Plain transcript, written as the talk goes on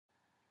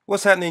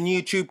What's happening,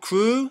 YouTube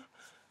crew?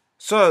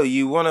 So,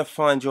 you want to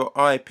find your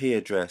IP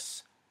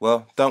address.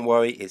 Well, don't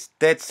worry, it's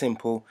dead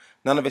simple.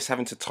 None of us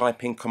having to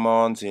type in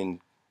commands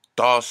in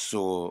DOS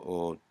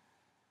or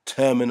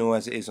terminal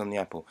as it is on the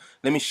Apple.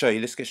 Let me show you.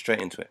 Let's get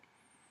straight into it.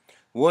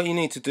 What you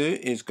need to do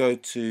is go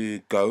to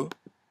Go.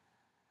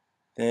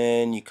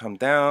 Then you come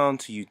down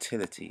to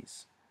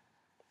Utilities.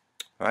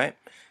 Right?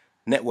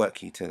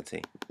 Network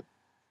Utility.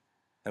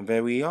 And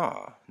there we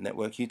are.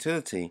 Network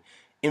Utility.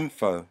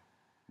 Info.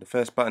 The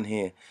first button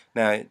here.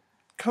 Now, it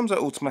comes out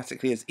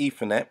automatically as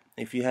Ethernet.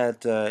 If you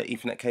had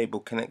Ethernet cable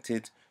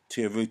connected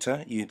to your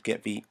router, you'd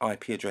get the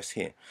IP address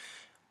here.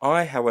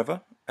 I,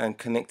 however, am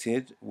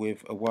connected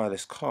with a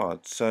wireless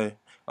card. So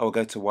I will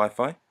go to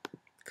Wi-Fi,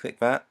 click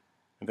that,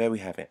 and there we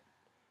have it.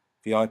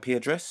 The IP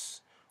address,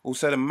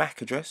 also the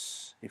MAC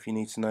address, if you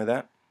need to know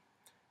that,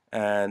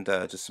 and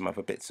just some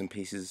other bits and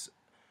pieces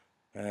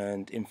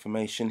and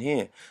information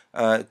here.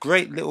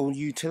 Great little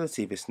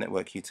utility, this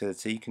network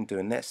utility. You can do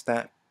a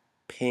netstat,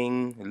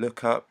 ping,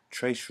 lookup,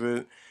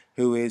 traceroute,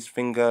 whois,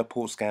 finger,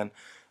 port scan,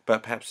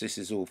 but perhaps this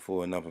is all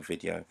for another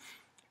video.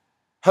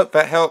 Hope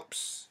that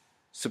helps.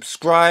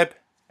 Subscribe,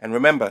 and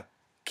remember,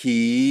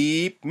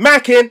 keep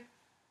macking!